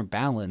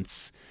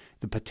counterbalance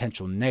the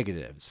potential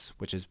negatives,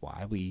 which is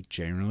why we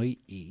generally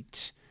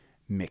eat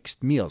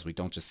mixed meals. We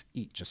don't just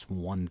eat just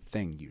one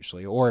thing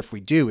usually, or if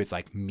we do, it's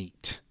like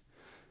meat.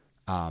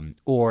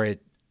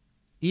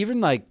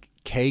 Even like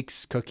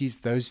cakes, cookies,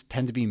 those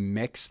tend to be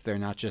mixed. They're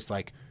not just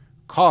like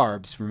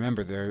carbs.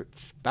 Remember, they're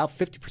about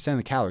 50% of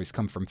the calories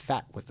come from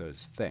fat with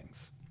those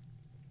things.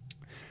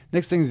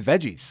 Next thing is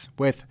veggies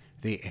with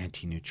the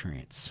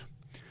anti-nutrients.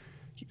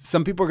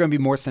 Some people are going to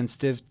be more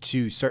sensitive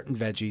to certain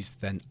veggies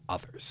than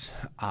others.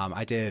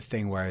 I did a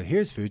thing where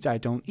here's foods I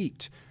don't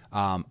eat.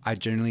 I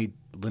generally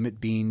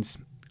limit beans.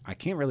 I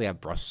can't really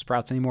have Brussels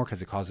sprouts anymore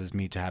because it causes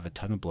me to have a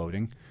ton of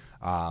bloating.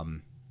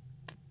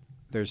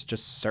 There's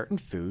just certain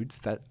foods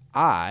that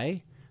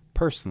I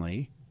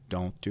personally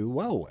don't do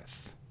well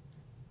with.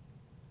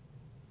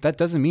 That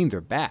doesn't mean they're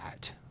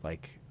bad.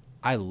 Like,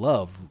 I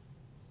love,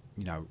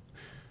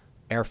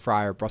 air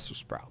fryer Brussels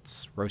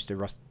sprouts. Roasted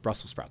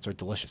Brussels sprouts are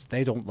delicious.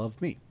 They don't love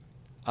me.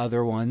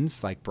 Other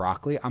ones, like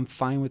broccoli, I'm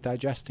fine with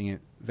digesting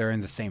it. They're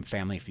in the same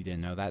family, if you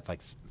didn't know that,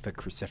 like the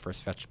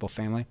cruciferous vegetable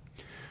family.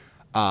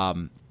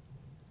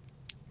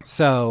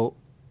 So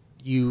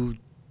you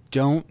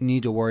don't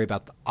need to worry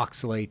about the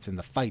oxalates and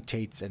the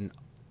phytates and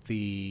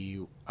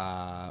the,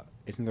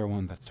 isn't there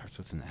one that starts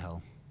with an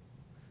L?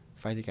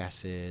 Phytic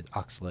acid,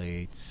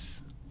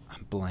 oxalates,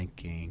 I'm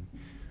blanking.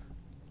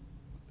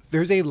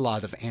 There's a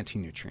lot of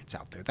anti-nutrients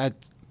out there. That,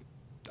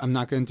 I'm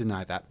not going to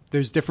deny that.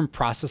 There's different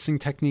processing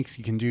techniques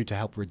you can do to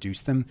help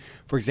reduce them.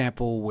 For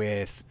example,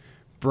 with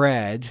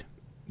bread,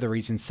 the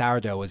reason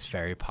sourdough was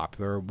very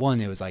popular, one,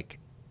 it was like,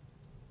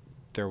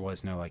 there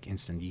was no like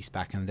instant yeast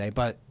back in the day,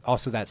 but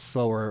also that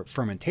slower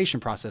fermentation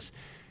process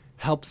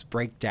helps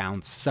break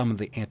down some of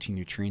the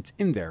anti-nutrients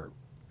in there.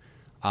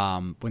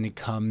 When it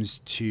comes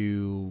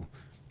to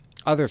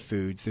other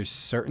foods, there's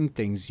certain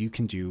things you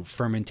can do.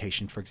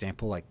 Fermentation, for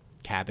example, like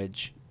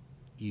cabbage,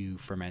 you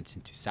ferment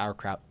into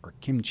sauerkraut or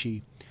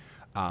kimchi.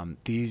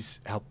 These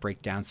help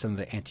break down some of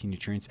the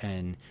anti-nutrients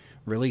and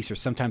release, or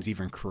sometimes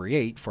even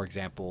create, for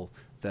example,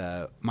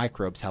 the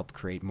microbes help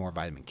create more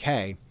vitamin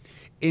K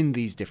in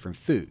these different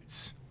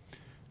foods.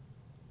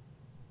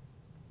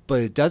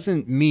 But it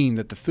doesn't mean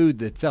that the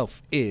food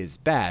itself is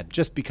bad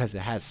just because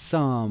it has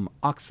some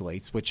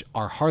oxalates, which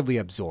are hardly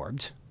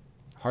absorbed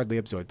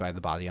by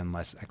the body,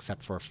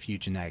 except for a few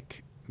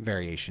genetic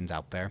variations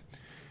out there.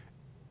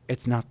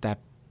 It's not that,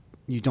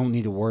 you don't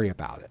need to worry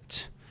about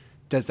it.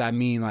 Does that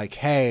mean like,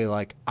 hey,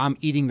 like I'm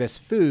eating this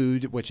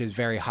food which is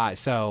very high,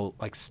 so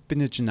like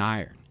spinach and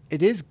iron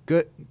it is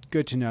good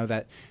to know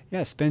that,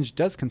 yeah, spinach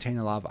does contain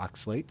a lot of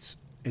oxalates.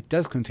 It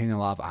does contain a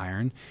lot of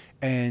iron,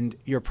 and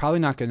you're probably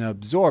not going to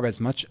absorb as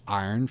much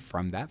iron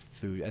from that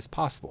food as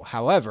possible.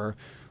 However,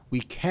 we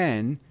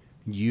can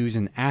use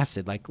an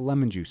acid like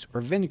lemon juice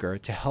or vinegar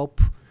to help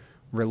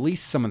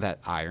release some of that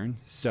iron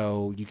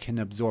so you can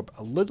absorb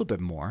a little bit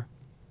more.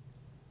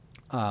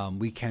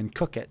 We can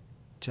cook it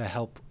to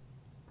help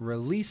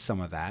release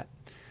some of that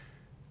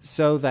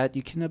so that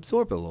you can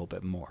absorb a little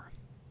bit more.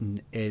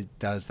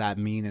 Does that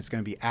mean it's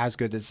going to be as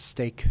good as a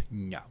steak?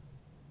 No.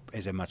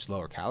 Is it much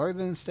lower calorie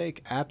than a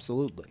steak?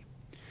 Absolutely.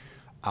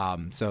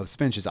 So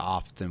spinach is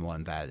often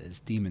one that is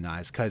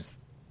demonized because,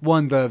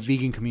 one, the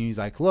vegan community is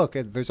like, look,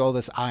 there's all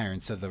this iron,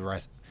 so the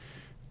rest,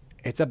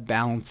 it's a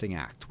balancing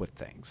act with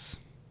things.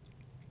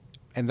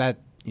 And that,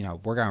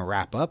 we're going to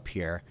wrap up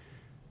here.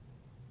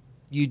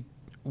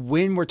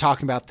 When we're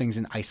talking about things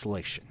in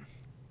isolation,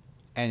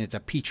 and it's a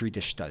petri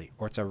dish study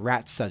or it's a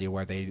rat study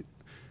where they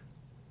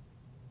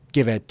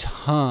give a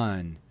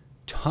ton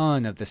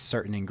of this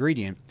certain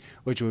ingredient,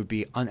 which would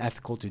be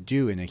unethical to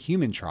do in a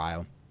human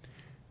trial,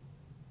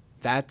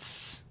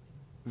 that's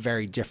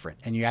very different.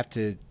 And you have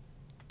to,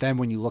 then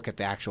when you look at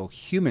the actual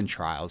human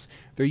trials,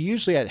 they're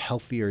usually at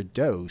healthier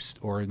dose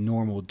or a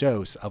normal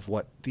dose of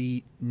what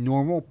the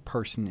normal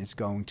person is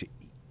going to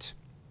eat.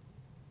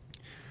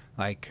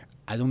 Like,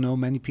 I don't know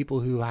many people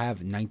who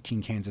have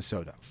 19 cans of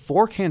soda.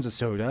 4 cans of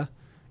soda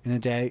in a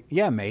day,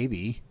 yeah,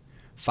 maybe.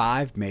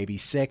 5, maybe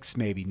 6,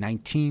 maybe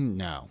 19,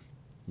 no.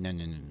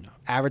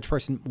 Average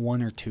person,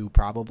 1 or 2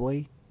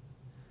 probably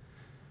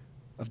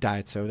of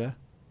diet soda.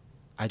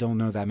 I don't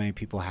know that many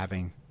people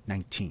having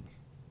 19.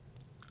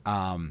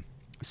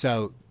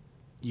 So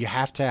you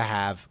have to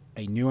have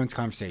a nuanced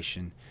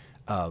conversation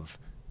of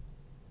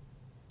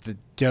the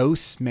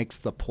dose makes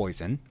the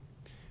poison,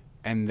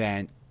 and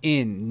then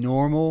in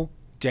normal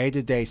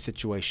day-to-day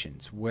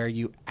situations where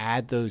you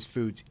add those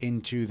foods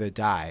into the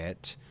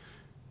diet,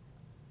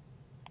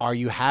 are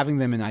you having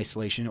them in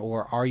isolation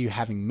or are you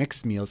having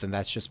mixed meals and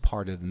that's just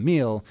part of the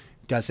meal?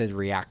 Does it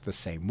react the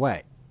same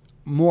way?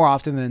 More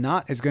often than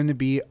not, it's going to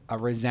be a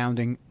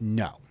resounding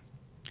no.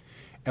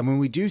 And when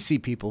we do see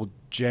people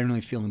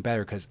generally feeling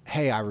better because,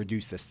 hey, I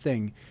reduced this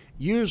thing,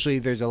 usually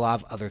there's a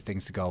lot of other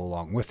things to go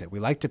along with it. We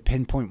like to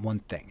pinpoint one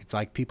thing. It's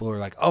like people who are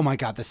like, oh my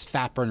God, this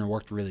fat burner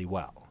worked really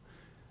well.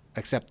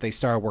 Except they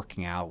started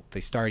working out. They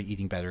started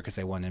eating better because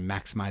they wanted to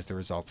maximize the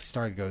results. They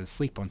started to go to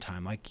sleep on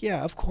time. Like,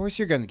 yeah, of course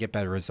you're going to get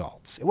better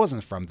results. It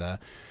wasn't from the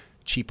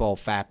cheap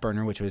old fat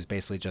burner, which was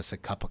basically just a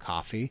cup of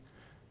coffee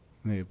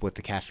with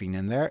the caffeine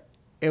in there.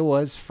 It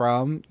was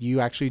from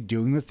you actually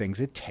doing the things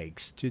it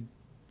takes to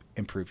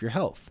improve your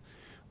health.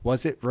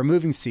 Was it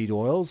removing seed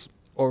oils,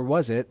 or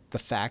was it the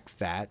fact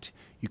that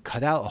you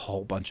cut out a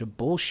whole bunch of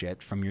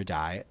bullshit from your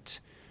diet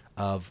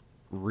of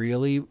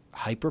really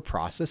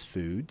hyper-processed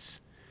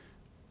foods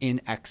in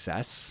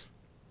excess,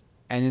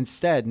 and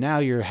instead now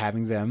you're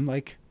having them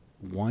like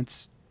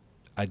once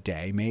a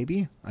day,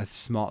 maybe a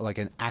small, like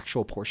an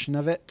actual portion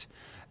of it,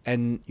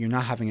 and you're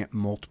not having it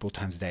multiple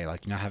times a day.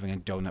 Like you're not having a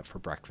donut for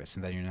breakfast,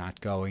 and then you're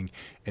not going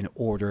and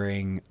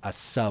ordering a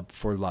sub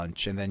for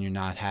lunch, and then you're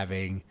not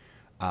having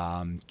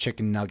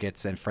chicken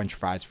nuggets and French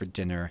fries for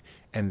dinner,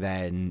 and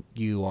then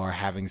you are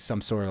having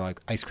some sort of like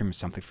ice cream or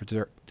something for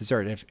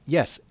dessert. If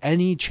yes,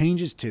 any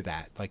changes to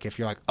that, like if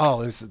you're like,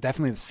 oh, there's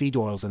definitely the seed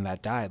oils in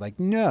that diet, like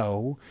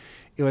no,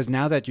 it was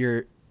now that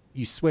you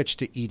switch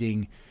to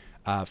eating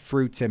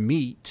fruits and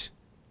meat.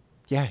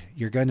 Yeah,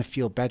 you're going to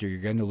feel better. You're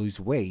going to lose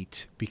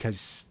weight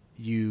because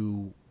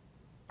you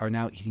are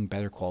now eating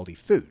better quality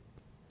food.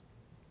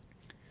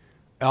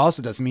 It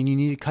also doesn't mean you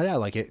need to cut out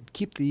like it.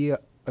 Keep the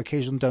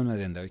occasional donut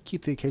in there.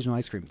 Keep the occasional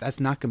ice cream. That's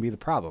not going to be the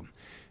problem.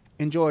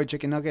 Enjoy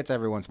chicken nuggets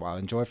every once in a while.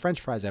 Enjoy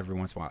French fries every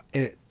once in a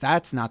while.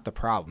 That's not the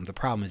problem. The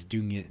problem is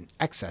doing it in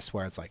excess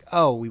where it's like,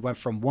 oh, we went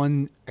from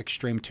one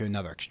extreme to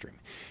another extreme.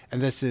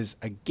 And this is,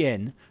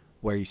 again,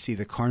 where you see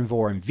the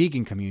carnivore and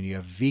vegan community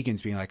of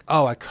vegans being like,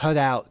 oh, I cut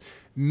out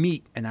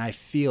meat and I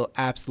feel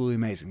absolutely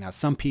amazing. Now,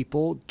 some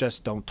people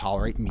just don't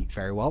tolerate meat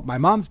very well. My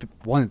mom's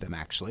one of them,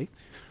 actually.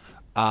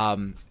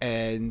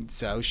 And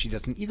so she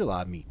doesn't eat a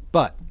lot of meat.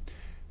 But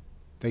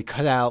they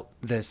cut out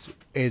this,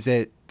 is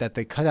it that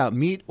they cut out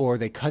meat or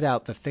they cut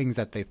out the things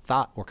that they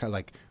thought were kind of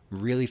like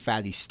really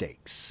fatty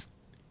steaks,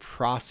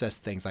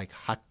 processed things like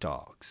hot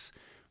dogs,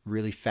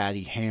 really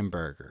fatty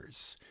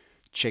hamburgers,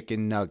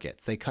 chicken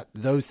nuggets. They cut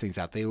those things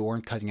out. They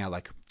weren't cutting out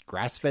like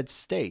grass-fed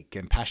steak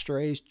and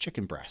pasture-raised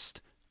chicken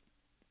breast.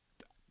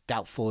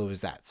 Doubtful it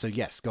was that. So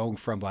yes, going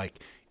from like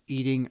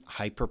eating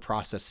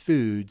hyper-processed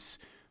foods,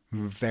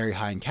 very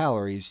high in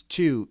calories,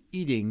 to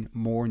eating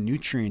more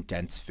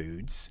nutrient-dense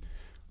foods,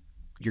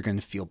 you're going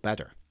to feel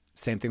better.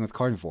 Same thing with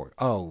carnivore.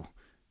 Oh,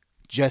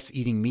 just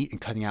eating meat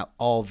and cutting out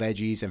all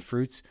veggies and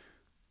fruits,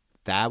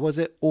 that was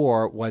it?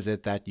 Or was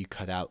it that you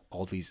cut out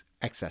all these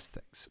excess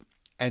things?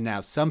 And now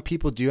some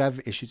people do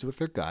have issues with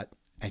their gut,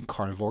 and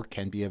carnivore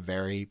can be a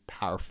very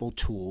powerful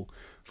tool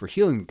for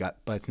healing the gut,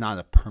 but it's not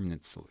a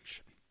permanent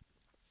solution.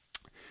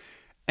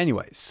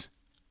 Anyways,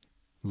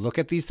 look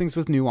at these things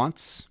with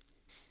nuance.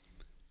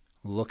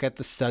 look at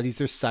the studies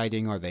they're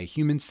citing. Are they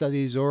human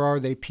studies or are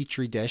they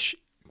petri dish,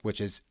 which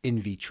is in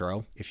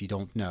vitro, if you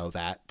don't know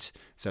that.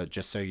 So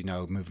just so you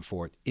know, moving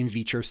forward, in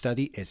vitro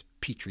study is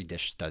petri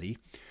dish study.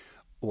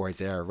 Or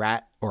is it a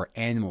rat or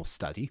animal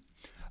study?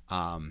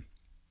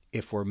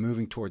 If we're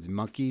moving towards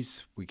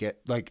monkeys, we get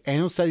like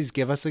animal studies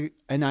give us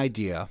an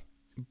idea,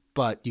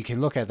 but you can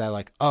look at that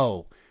like,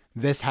 oh,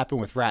 this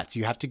happened with rats.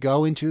 You have to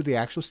go into the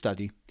actual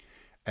study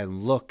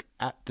and look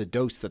at the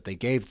dose that they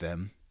gave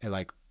them and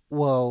like,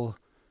 well,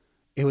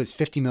 it was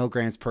 50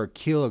 milligrams per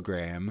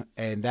kilogram.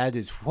 And that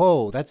is,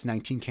 whoa, that's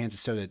 19 cans of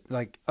soda.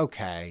 Like,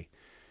 okay,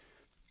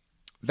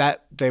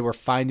 that they were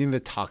finding the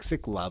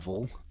toxic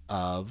level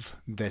of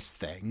this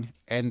thing,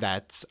 and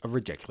that's a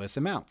ridiculous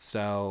amount.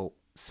 So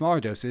smaller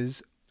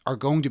doses are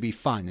going to be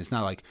fun. It's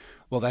not like,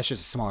 well, that's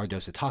just a smaller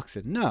dose of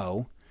toxin.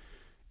 No,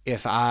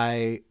 if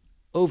I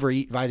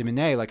overeat vitamin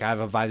A, like I have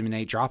a vitamin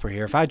A dropper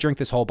here, if I drink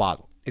this whole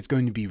bottle, it's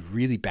going to be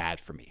really bad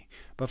for me.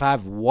 But if I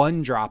have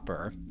one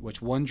dropper, which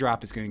one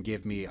drop is going to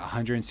give me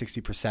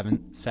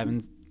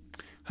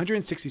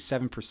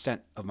 167%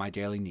 of my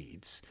daily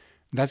needs,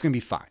 that's going to be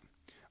fine.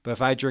 But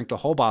if I drink the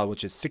whole bottle,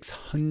 which is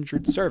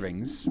 600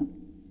 servings,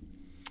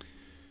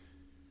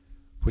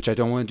 which I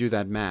don't want to do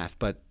that math,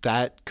 but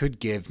that could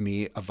give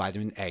me a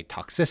vitamin A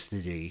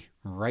toxicity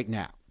right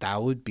now.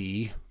 That would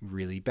be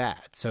really bad.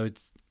 So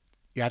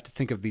you have to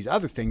think of these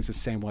other things the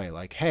same way.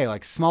 Like, hey,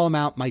 like small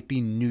amount might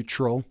be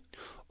neutral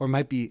or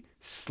might be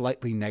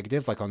slightly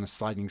negative, like on a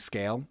sliding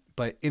scale.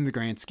 But in the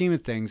grand scheme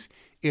of things,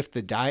 if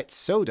the diet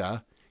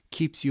soda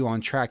keeps you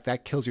on track,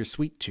 that kills your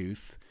sweet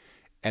tooth,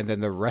 and then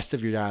the rest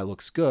of your diet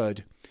looks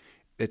good,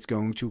 it's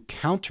going to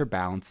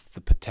counterbalance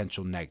the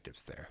potential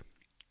negatives there.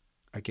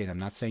 Again, I'm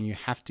not saying you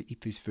have to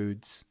eat these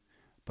foods,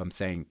 but I'm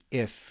saying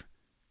if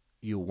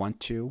you want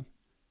to,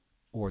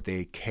 or the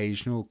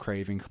occasional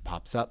craving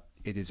pops up,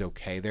 it is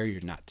okay there.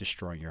 You're not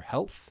destroying your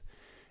health.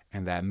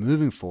 And that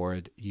moving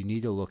forward, you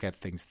need to look at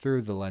things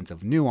through the lens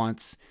of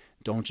nuance.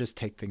 Don't just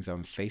take things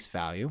on face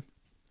value.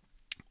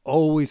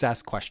 Always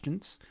ask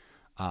questions.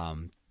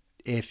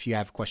 If you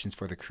have questions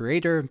for the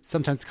creator,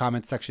 sometimes the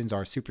comment sections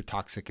are super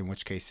toxic, in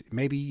which case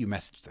maybe you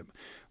message them.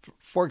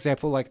 For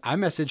example, like I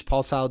messaged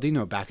Paul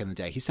Saladino back in the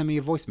day. He sent me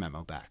a voice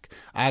memo back.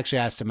 I actually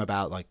asked him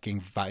about like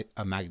getting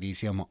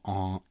magnesium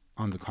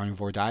on the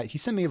carnivore diet. He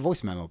sent me a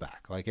voice memo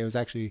back. Like it was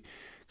actually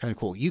kind of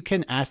cool. You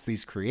can ask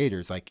these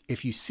creators, like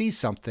if you see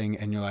something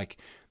and you're like,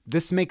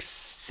 this makes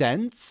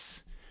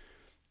sense,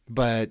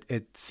 but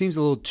it seems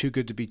a little too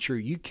good to be true,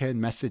 you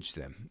can message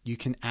them. You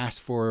can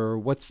ask for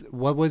what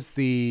was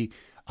the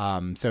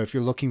so if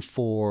you're looking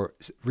for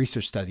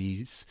research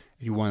studies,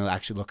 you want to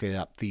actually look it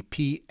up, the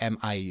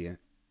PMID,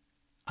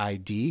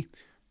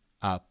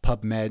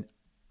 PubMed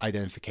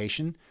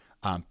identification,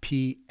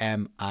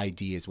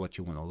 PMID is what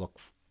you want to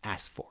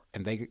ask for.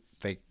 And they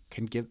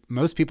can give,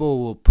 most people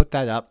will put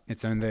that up.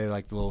 It's on the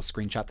like the little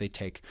screenshot they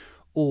take.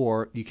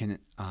 Or you can,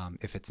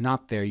 if it's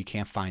not there, you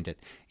can't find it,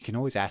 you can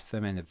always ask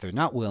them. And if they're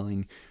not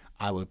willing,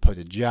 I would put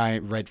a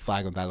giant red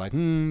flag on that, like,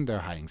 they're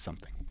hiding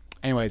something.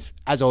 Anyways,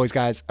 as always,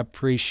 guys,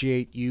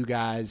 appreciate you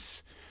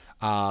guys.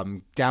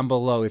 Down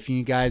below, if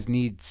you guys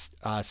need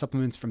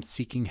supplements from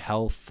Seeking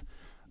Health,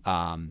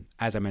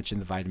 as I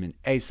mentioned, the vitamin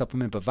A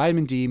supplement, but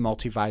vitamin D,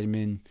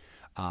 multivitamin,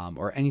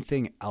 or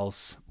anything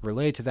else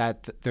related to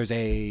that, there's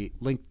a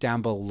link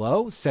down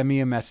below. Send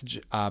me a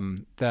message.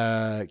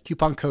 The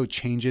coupon code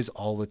changes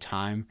all the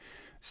time,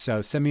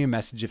 so send me a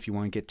message if you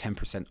want to get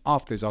 10%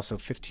 off. There's also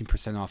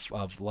 15% off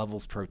of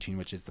Levels Protein,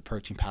 which is the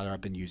protein powder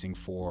I've been using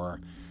for,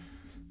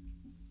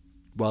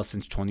 well,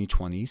 since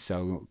 2020,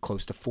 so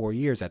close to 4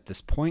 years at this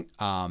point.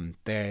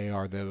 They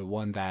are the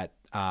one that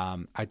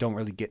I don't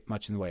really get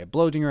much in the way of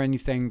bloating or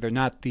anything. They're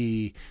not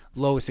the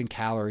lowest in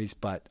calories,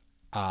 but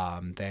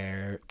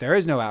there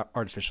is no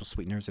artificial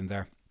sweeteners in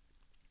there.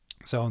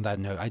 So on that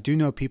note, I do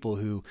know people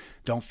who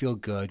don't feel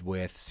good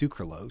with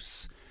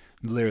sucralose.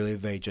 Literally,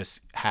 they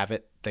just have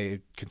it, they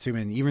consume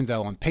it, and even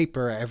though on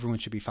paper everyone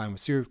should be fine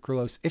with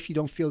sucralose, if you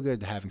don't feel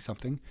good having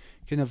something,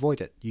 you can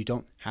avoid it. You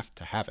don't have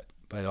to have it,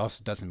 but it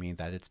also doesn't mean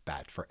that it's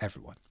bad for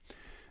everyone.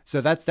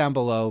 So that's down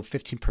below,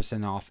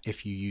 15% off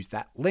if you use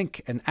that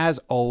link. And as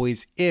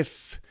always,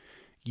 if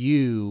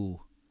you,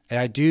 and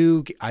I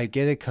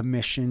get a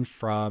commission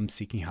from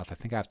Seeking Health. I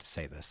think I have to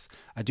say this.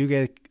 I do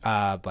get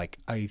like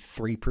a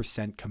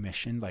 3%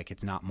 commission, like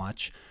it's not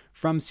much,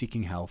 from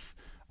Seeking Health.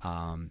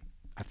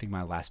 I think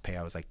my last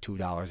payout was like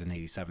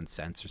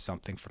 $2.87 or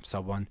something from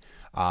someone.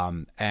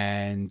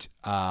 And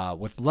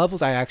with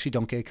Levels, I actually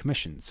don't get a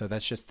commission. So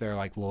that's just their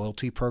like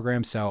loyalty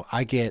program. So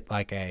I get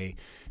like a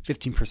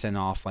 15%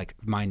 off like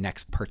my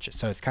next purchase.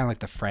 So it's kind of like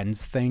the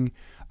Friends thing.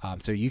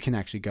 So you can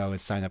actually go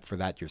and sign up for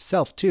that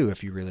yourself too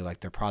if you really like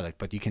their product.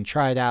 But you can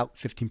try it out,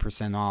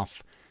 15%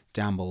 off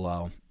down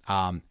below.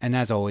 And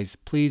as always,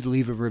 please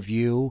leave a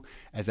review,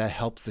 as that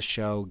helps the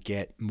show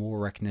get more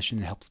recognition.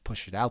 It helps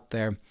push it out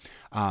there.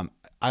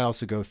 I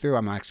also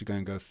I'm actually going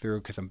to go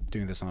through, because I'm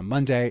doing this on a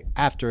Monday,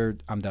 after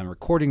I'm done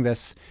recording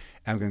this,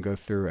 I'm going to go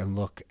through and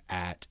look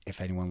at if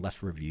anyone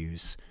left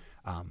reviews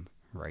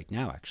right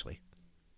now, actually.